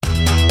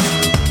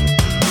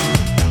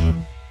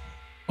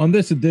On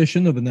this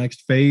edition of the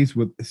Next Phase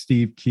with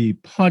Steve Key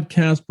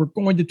podcast, we're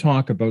going to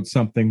talk about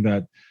something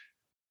that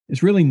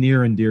is really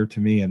near and dear to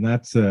me, and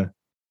that's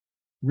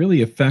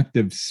really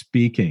effective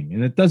speaking.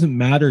 And it doesn't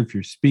matter if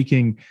you're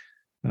speaking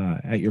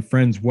at your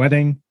friend's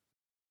wedding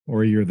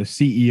or you're the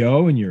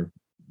CEO and you're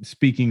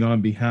speaking on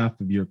behalf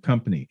of your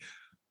company.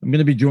 I'm going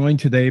to be joined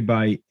today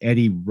by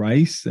Eddie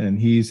Rice, and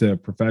he's a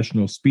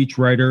professional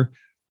speechwriter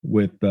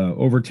with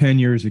over 10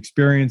 years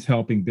experience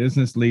helping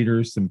business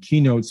leaders, some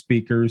keynote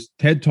speakers,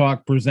 TED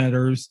Talk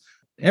presenters,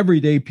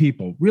 everyday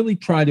people really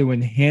try to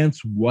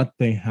enhance what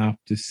they have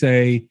to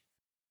say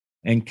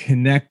and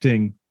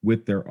connecting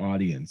with their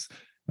audience.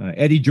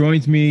 Eddie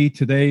joins me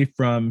today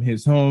from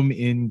his home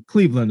in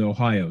Cleveland,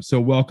 Ohio. So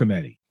welcome,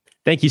 Eddie.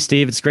 Thank you,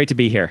 Steve. It's great to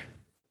be here.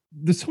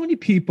 So many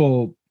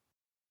people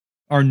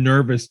are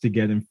nervous to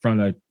get in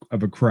front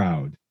of a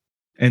crowd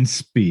and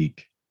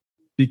speak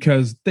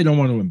because they don't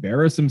want to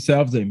embarrass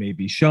themselves. They may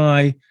be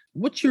shy.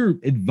 What's your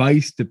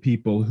advice to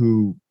people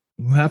who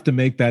have to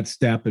make that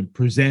step and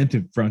present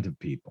in front of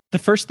people? The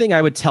first thing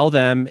I would tell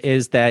them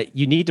is that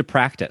you need to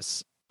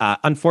practice.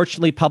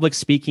 Unfortunately, public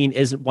speaking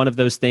isn't one of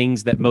those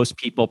things that most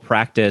people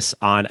practice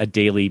on a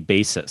daily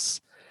basis.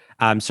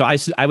 So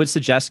I would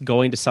suggest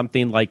going to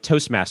something like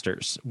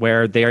Toastmasters,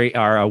 where they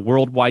are a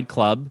worldwide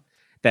club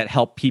that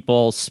help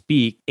people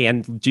speak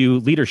and do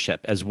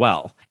leadership as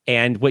well.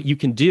 And what you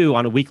can do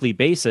on a weekly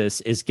basis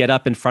is get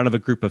up in front of a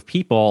group of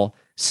people,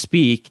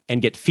 speak,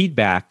 and get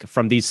feedback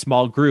from these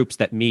small groups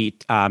that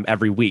meet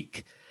every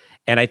week.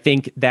 And I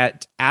think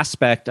that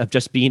aspect of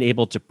just being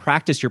able to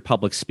practice your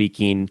public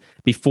speaking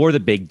before the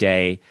big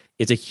day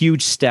is a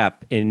huge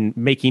step in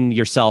making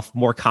yourself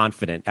more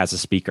confident as a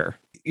speaker.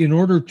 In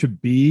order to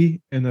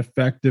be an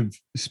effective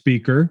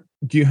speaker,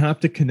 do you have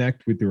to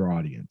connect with your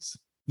audience?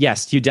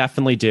 Yes, you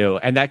definitely do.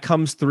 And that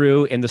comes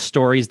through in the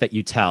stories that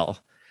you tell.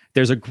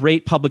 There's a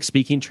great public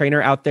speaking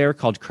trainer out there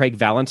called Craig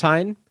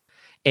Valentine,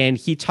 and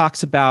he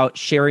talks about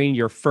sharing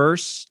your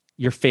firsts,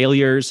 your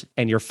failures,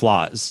 and your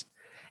flaws.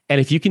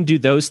 And if you can do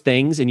those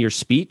things in your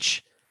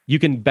speech, you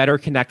can better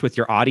connect with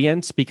your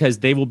audience because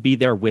they will be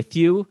there with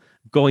you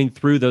going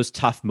through those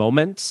tough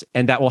moments,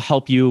 and that will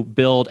help you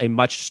build a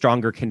much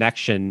stronger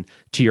connection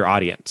to your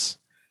audience.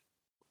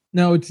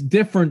 Now, it's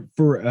different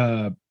for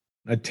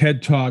a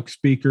TED Talk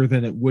speaker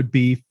than it would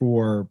be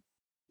for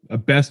a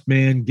best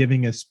man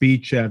giving a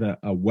speech at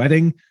a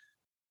wedding.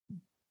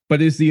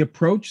 But is the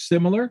approach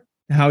similar?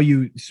 How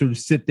you sort of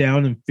sit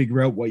down and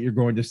figure out what you're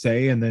going to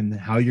say and then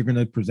how you're going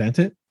to present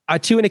it?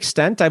 To an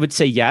extent, I would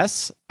say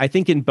yes. I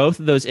think in both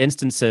of those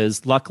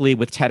instances, luckily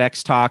with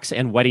TEDx Talks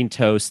and Wedding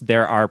Toasts,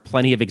 there are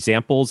plenty of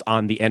examples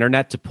on the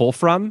internet to pull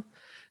from.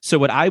 So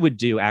what I would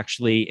do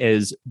actually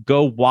is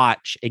go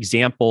watch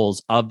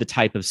examples of the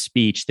type of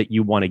speech that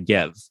you want to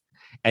give.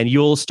 And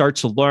you'll start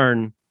to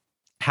learn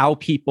how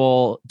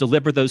people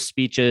deliver those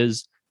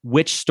speeches,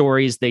 which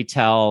stories they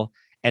tell,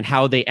 and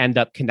how they end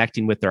up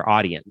connecting with their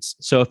audience.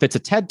 So if it's a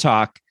TED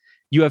Talk,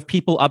 you have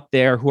people up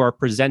there who are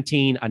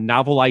presenting a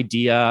novel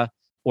idea,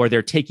 or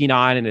they're taking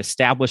on an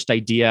established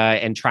idea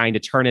and trying to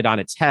turn it on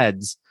its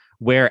heads,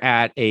 where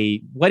at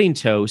a wedding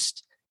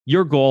toast,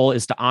 your goal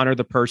is to honor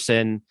the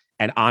person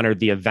and honor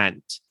the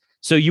event.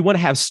 So you want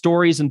to have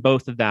stories in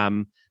both of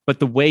them, but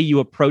the way you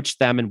approach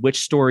them and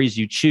which stories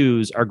you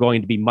choose are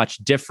going to be much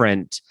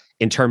different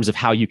in terms of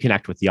how you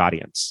connect with the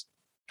audience.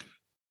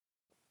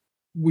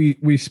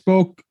 We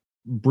spoke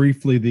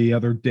briefly the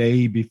other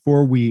day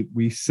before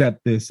we set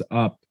this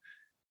up,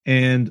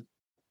 and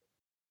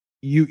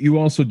you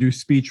also do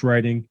speech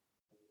writing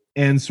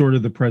and sort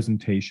of the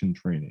presentation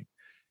training.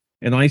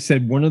 And I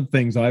said one of the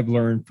things I've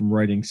learned from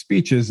writing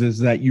speeches is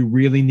that you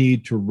really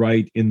need to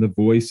write in the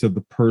voice of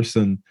the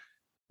person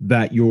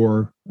that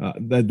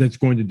that's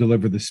going to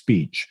deliver the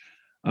speech.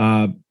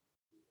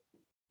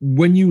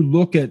 When you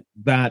look at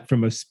that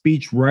from a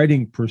speech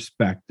writing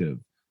perspective,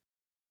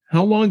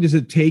 how long does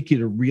it take you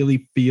to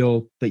really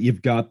feel that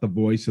you've got the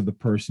voice of the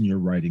person you're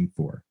writing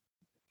for?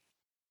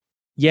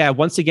 Yeah,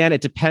 once again,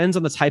 it depends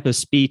on the type of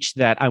speech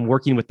that I'm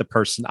working with the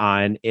person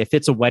on. If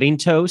it's a wedding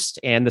toast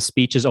and the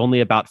speech is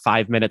only about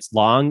 5 minutes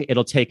long,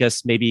 it'll take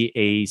us maybe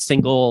a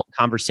single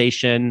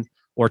conversation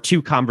or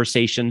two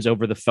conversations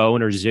over the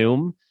phone or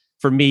Zoom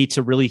for me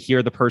to really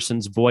hear the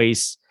person's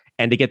voice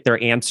and to get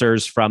their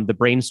answers from the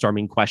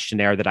brainstorming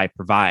questionnaire that I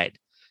provide.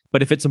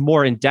 But if it's a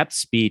more in-depth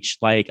speech,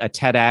 like a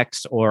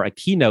TEDx or a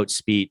keynote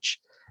speech,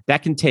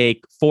 that can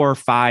take 4 or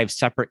 5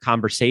 separate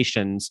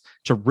conversations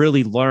to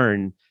really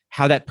learn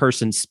how that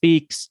person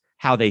speaks,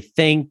 how they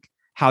think,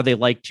 how they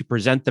like to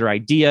present their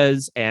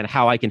ideas, and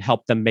how I can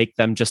help them make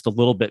them just a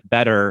little bit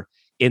better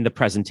in the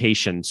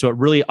presentation. So it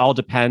really all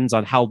depends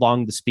on how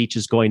long the speech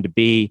is going to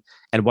be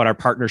and what our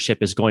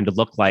partnership is going to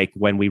look like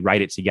when we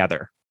write it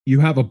together. You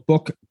have a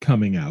book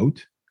coming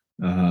out,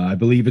 I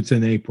believe it's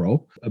in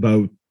April,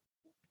 about,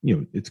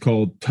 it's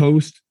called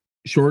Toast,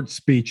 Short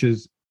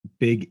Speeches,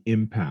 Big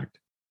Impact.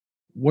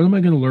 What am I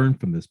going to learn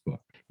from this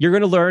book? You're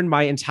going to learn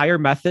my entire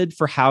method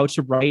for how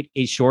to write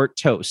a short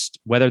toast,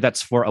 whether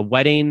that's for a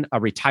wedding, a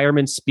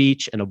retirement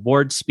speech, an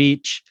award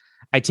speech.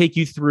 I take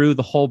you through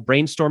the whole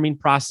brainstorming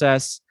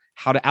process,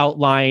 how to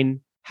outline,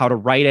 how to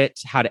write it,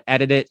 how to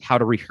edit it, how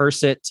to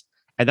rehearse it.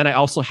 And then I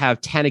also have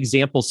 10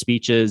 example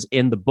speeches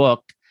in the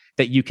book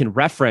that you can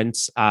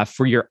reference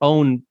for your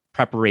own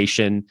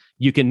preparation.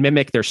 You can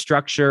mimic their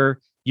structure.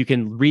 You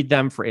can read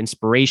them for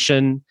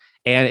inspiration.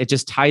 And it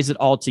just ties it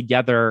all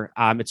together.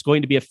 It's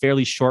going to be a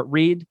fairly short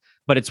read,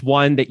 but it's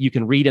one that you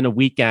can read in a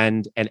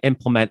weekend and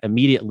implement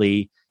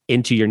immediately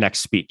into your next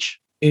speech.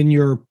 In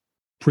your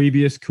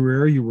previous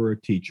career, you were a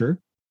teacher.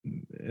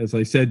 As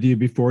I said to you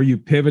before, you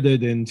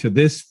pivoted into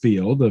this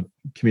field of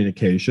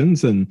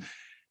communications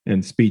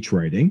and speech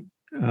writing.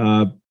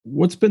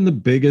 What's been the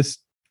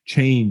biggest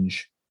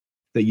change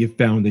that you've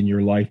found in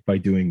your life by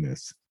doing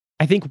this?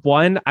 I think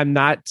one, I'm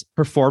not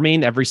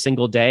performing every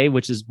single day,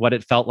 which is what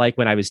it felt like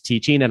when I was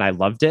teaching, and I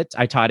loved it.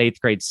 I taught 8th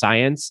grade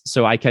science,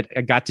 so I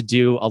got to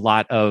do a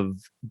lot of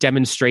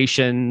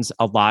demonstrations,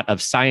 a lot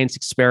of science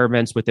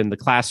experiments within the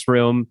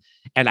classroom,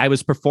 and I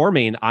was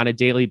performing on a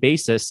daily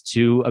basis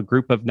to a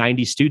group of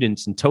 90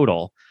 students in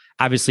total,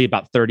 obviously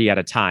about 30 at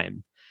a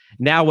time.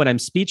 Now, when I'm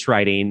speech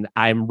writing,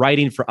 I'm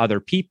writing for other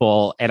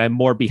people, and I'm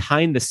more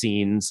behind the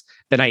scenes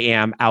than I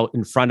am out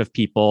in front of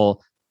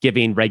people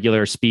giving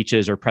regular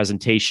speeches or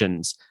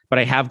presentations. But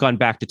I have gone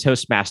back to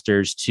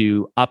Toastmasters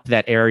to up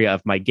that area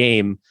of my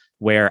game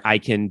where I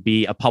can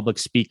be a public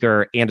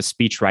speaker and a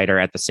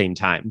speechwriter at the same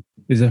time.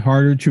 Is it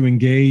harder to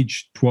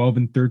engage 12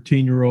 and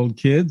 13-year-old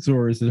kids,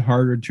 or is it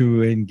harder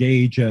to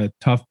engage a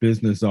tough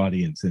business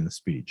audience in a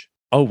speech?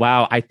 Oh,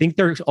 wow. I think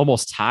they're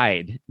almost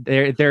tied.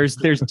 There's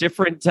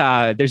different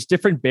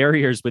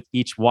barriers with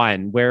each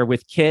one, where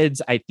with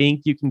kids, I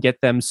think you can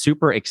get them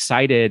super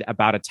excited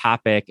about a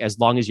topic as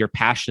long as you're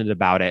passionate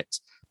about it.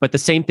 But the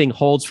same thing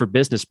holds for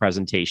business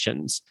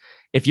presentations.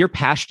 If you're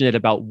passionate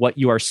about what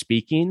you are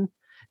speaking,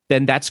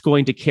 then that's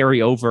going to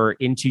carry over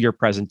into your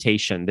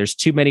presentation. There's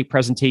too many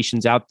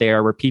presentations out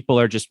there where people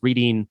are just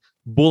reading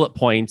bullet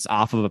points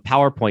off of a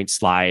PowerPoint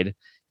slide,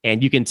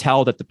 and you can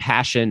tell that the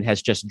passion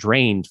has just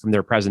drained from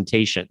their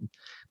presentation.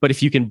 But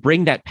if you can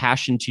bring that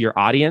passion to your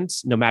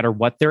audience, no matter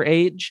what their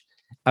age,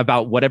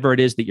 about whatever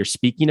it is that you're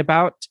speaking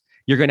about,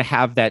 you're going to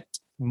have that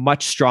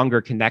much stronger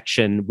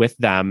connection with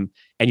them,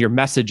 and your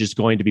message is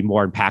going to be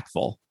more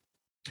impactful.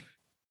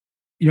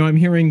 You know, I'm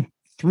hearing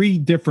 3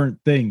 different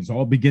things,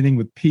 all beginning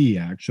with P,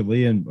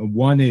 actually. And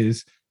one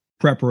is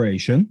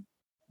preparation,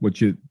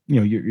 which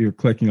you're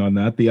clicking on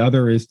that. The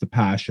other is the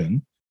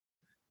passion.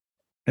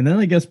 And then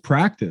I guess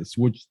practice,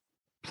 which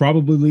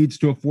probably leads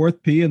to a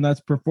 4th P, and that's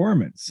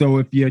performance. So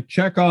if you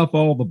check off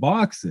all the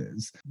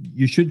boxes,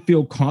 you should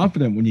feel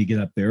confident when you get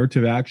up there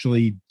to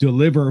actually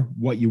deliver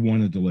what you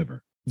want to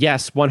deliver.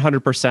 Yes,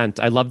 100%.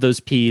 I love those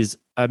Ps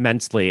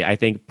immensely. I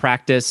think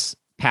practice,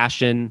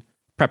 passion,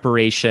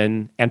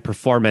 preparation, and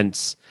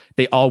performance,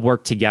 they all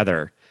work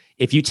together.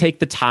 If you take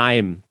the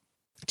time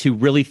to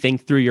really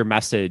think through your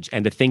message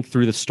and to think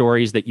through the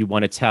stories that you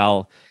want to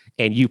tell,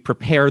 and you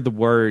prepare the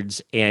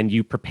words and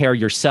you prepare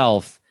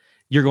yourself,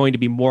 you're going to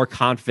be more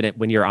confident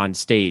when you're on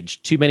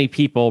stage. Too many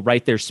people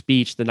write their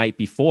speech the night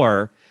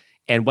before,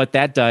 and what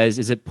that does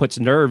is it puts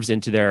nerves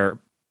into their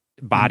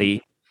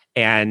body,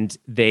 and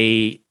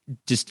they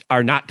just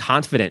are not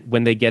confident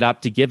when they get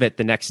up to give it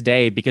the next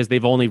day because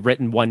they've only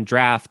written one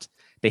draft,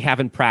 they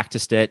haven't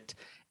practiced it,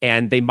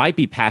 and they might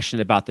be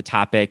passionate about the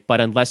topic,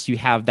 but unless you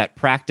have that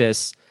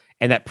practice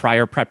and that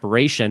prior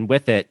preparation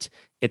with it,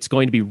 it's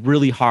going to be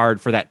really hard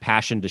for that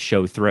passion to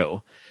show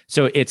through.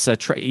 So it's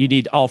you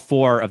need all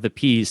 4 of the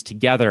P's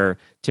together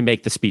to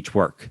make the speech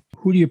work.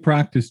 Who do you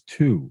practice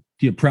to?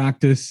 Do you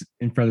practice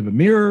in front of a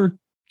mirror?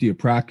 Do you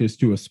practice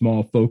to a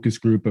small focus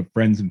group of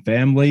friends and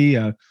family?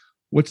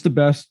 What's the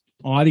best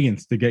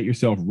audience to get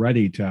yourself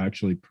ready to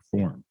actually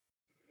perform?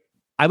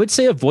 I would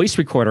say a voice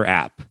recorder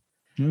app.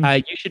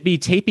 You should be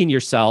taping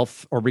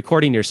yourself or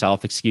recording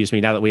yourself, excuse me,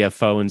 now that we have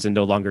phones and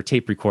no longer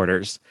tape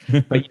recorders.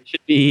 But you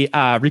should be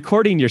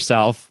recording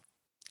yourself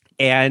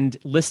and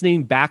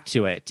listening back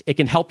to it. It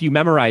can help you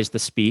memorize the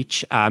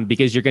speech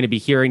because you're going to be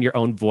hearing your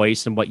own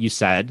voice and what you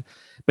said.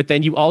 But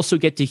then you also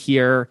get to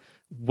hear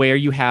where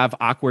you have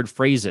awkward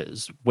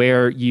phrases,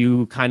 where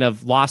you kind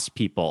of lost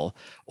people,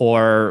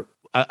 or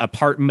a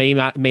part may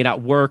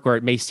not work, or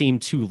it may seem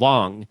too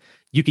long.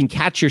 You can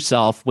catch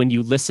yourself when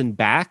you listen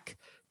back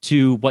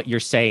to what you're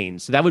saying.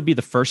 So that would be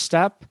the first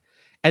step.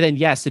 And then,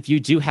 yes, if you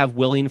do have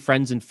willing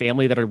friends and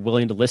family that are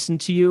willing to listen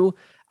to you,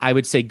 I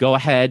would say go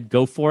ahead,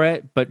 go for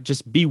it, but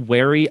just be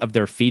wary of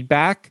their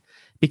feedback,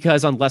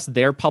 because unless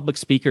they're public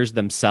speakers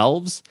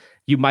themselves,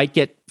 you might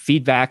get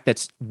feedback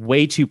that's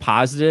way too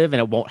positive and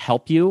it won't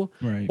help you,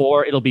 right,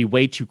 or it'll be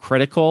way too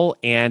critical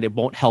and it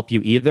won't help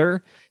you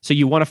either. So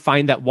you want to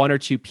find that 1 or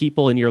 2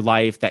 people in your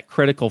life, that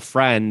critical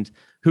friend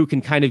who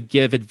can kind of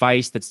give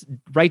advice that's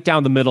right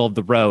down the middle of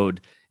the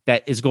road,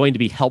 that is going to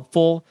be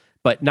helpful,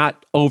 but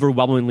not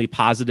overwhelmingly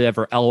positive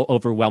or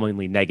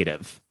overwhelmingly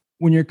negative.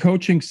 When you're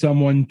coaching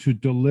someone to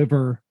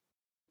deliver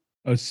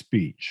a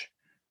speech,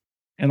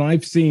 and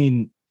I've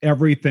seen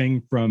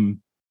everything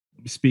from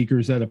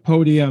speakers at a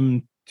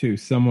podium to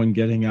someone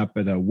getting up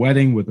at a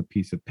wedding with a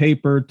piece of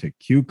paper to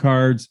cue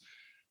cards.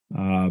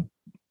 I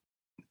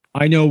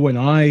know when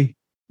I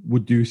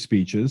would do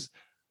speeches,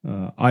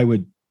 I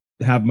would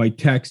have my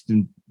text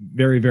in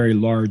very, very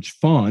large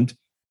font,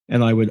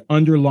 and I would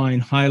underline,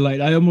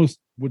 highlight. I almost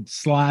would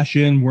slash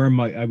in where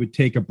I would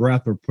take a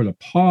breath or put a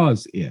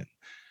pause in.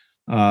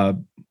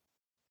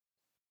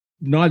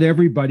 Not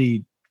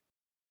everybody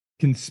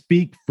can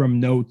speak from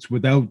notes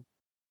without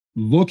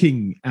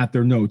looking at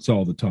their notes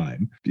all the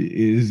time.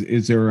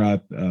 Is there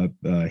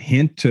a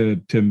hint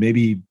to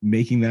maybe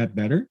making that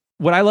better?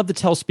 What I love to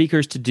tell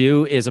speakers to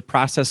do is a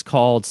process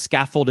called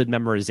scaffolded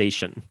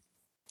memorization,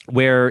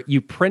 where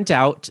you print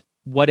out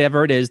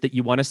whatever it is that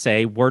you want to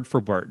say word for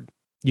word.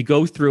 You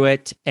go through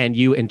it and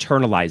you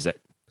internalize it.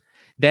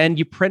 Then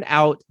you print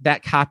out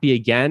that copy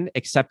again,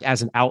 except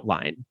as an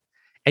outline.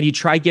 And you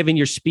try giving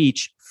your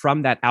speech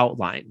from that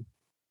outline.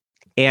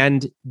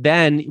 And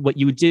then what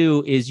you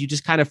do is you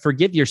just kind of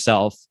forgive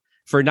yourself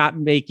for not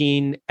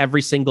making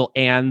every single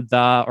and,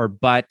 the, or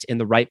but in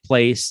the right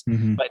place,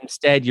 but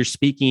instead you're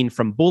speaking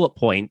from bullet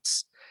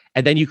points.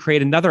 And then you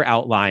create another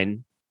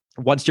outline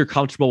once you're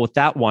comfortable with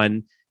that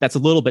one that's a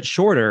little bit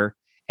shorter.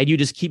 And you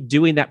just keep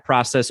doing that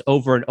process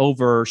over and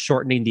over,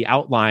 shortening the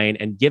outline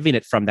and giving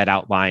it from that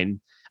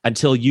outline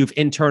until you've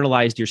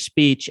internalized your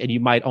speech, and you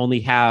might only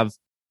have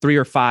 3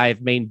 or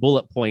 5 main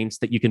bullet points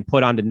that you can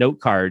put onto note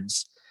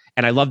cards.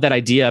 And I love that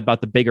idea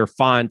about the bigger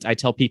font. I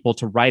tell people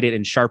to write it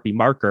in Sharpie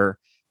marker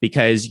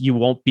because you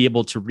won't be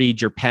able to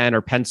read your pen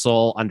or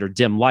pencil under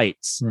dim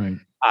lights. Right.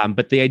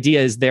 But the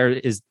idea is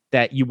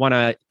that you want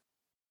to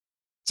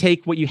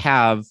take what you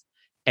have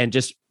and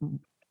just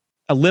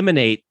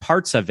eliminate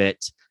parts of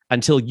it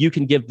until you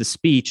can give the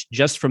speech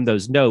just from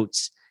those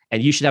notes.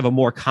 And you should have a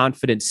more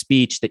confident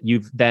speech that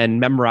you've then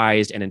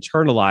memorized and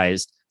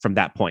internalized from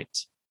that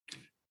point.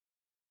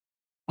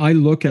 I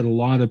look at a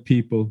lot of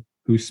people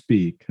who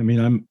speak. I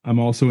mean, I'm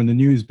also in the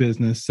news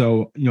business,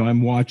 so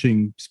I'm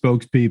watching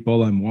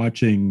spokespeople, I'm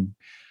watching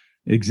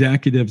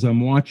executives,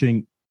 I'm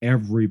watching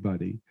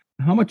everybody.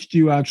 How much do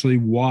you actually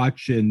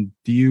watch, and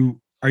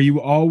are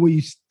you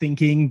always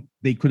thinking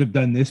they could have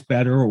done this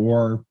better,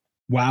 or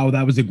wow,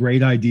 that was a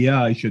great idea,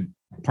 I should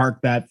park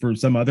that for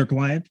some other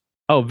client?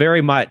 Oh,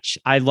 very much.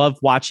 I love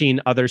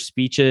watching other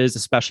speeches,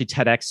 especially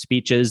TEDx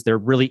speeches. They're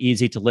really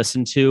easy to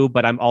listen to,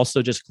 but I'm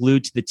also just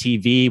glued to the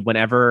TV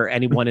whenever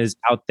anyone is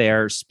out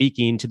there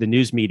speaking to the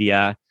news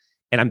media.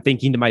 And I'm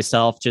thinking to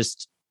myself,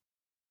 just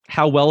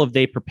how well have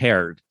they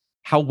prepared?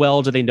 How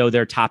well do they know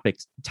their topic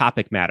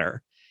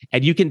matter?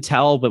 And you can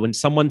tell that when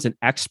someone's an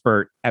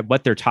expert at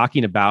what they're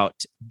talking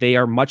about, they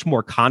are much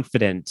more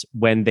confident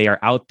when they are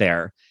out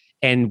there.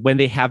 And when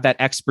they have that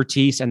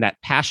expertise and that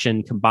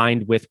passion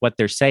combined with what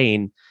they're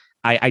saying,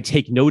 I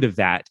take note of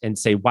that and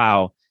say,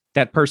 wow,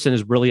 that person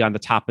is really on the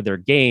top of their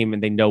game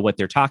and they know what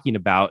they're talking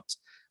about.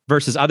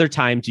 Versus other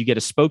times you get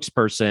a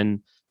spokesperson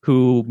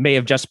who may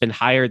have just been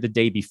hired the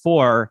day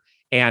before,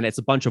 and it's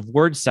a bunch of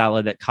word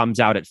salad that comes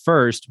out at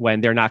first when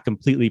they're not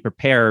completely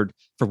prepared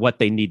for what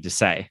they need to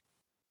say.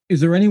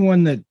 Is there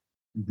anyone that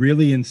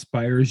really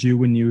inspires you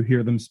when you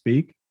hear them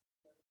speak?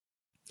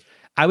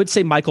 I would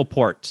say Michael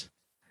Port.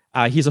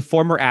 He's a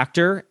former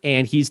actor,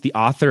 and he's the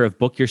author of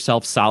Book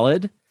Yourself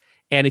Solid.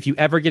 And if you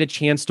ever get a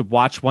chance to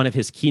watch one of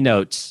his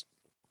keynotes,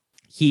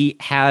 he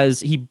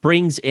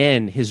brings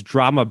in his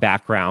drama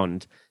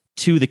background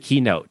to the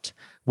keynote,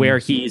 where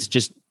he's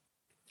just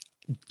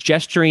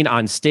gesturing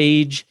on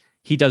stage.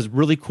 He does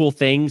really cool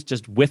things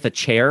just with a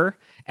chair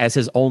as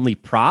his only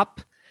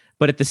prop.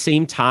 But at the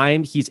same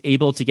time, he's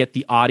able to get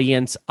the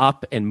audience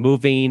up and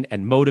moving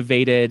and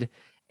motivated.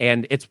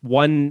 And it's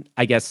one,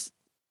 I guess,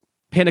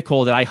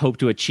 pinnacle that I hope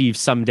to achieve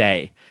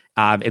someday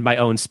in my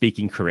own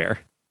speaking career.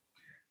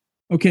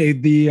 Okay,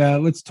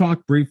 let's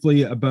talk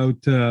briefly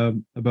about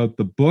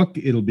the book.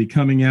 It'll be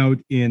coming out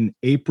in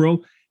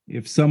April.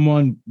 If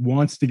someone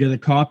wants to get a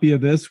copy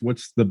of this,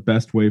 what's the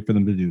best way for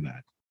them to do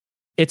that?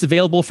 It's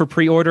available for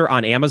pre-order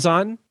on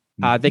Amazon.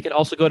 They can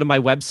also go to my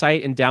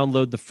website and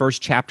download the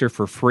first chapter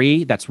for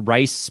free. That's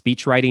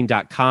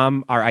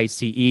ricespeechwriting.com,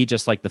 RICE,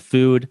 just like the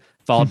food,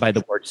 followed by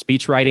the word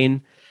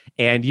speechwriting.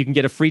 And you can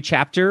get a free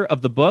chapter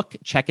of the book.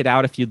 Check it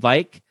out if you'd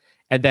like.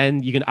 And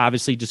then you can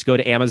obviously just go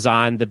to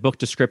Amazon. The book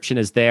description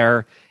is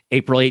there.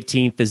 April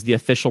 18th is the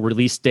official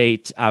release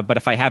date. But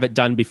if I have it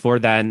done before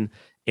then,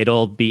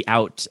 it'll be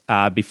out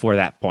before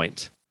that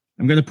point.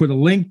 I'm going to put a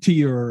link to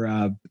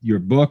your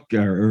book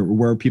or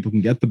where people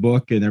can get the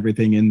book and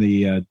everything in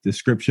the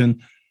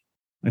description.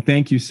 I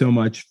thank you so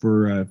much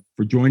for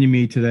joining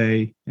me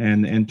today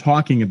and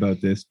talking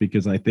about this,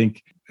 because I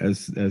think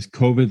as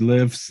COVID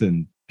lifts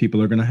and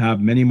people are going to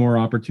have many more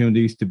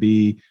opportunities to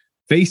be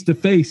face to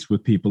face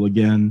with people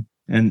again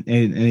and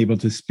able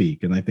to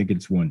speak. And I think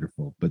it's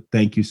wonderful. But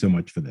thank you so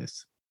much for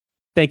this.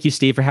 Thank you,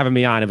 Steve, for having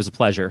me on. It was a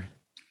pleasure.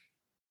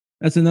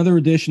 That's another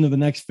edition of the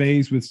Next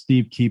Phase with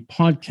Steve Key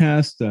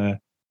podcast.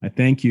 I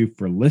thank you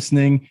for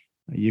listening.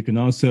 You can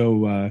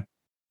also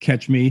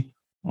catch me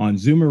on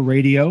Zoomer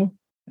Radio,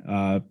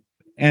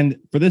 and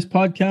for this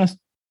podcast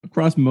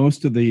across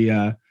most of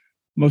the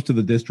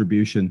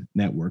distribution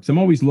networks. I'm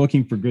always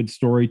looking for good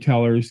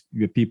storytellers,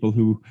 people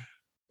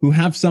who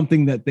have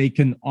something that they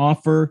can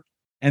offer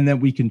and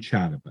that we can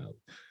chat about.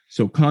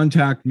 So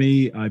contact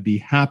me. I'd be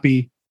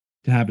happy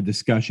to have a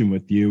discussion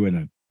with you,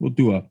 and we'll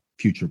do a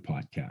future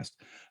podcast.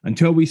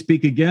 Until we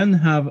speak again,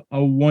 have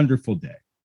a wonderful day.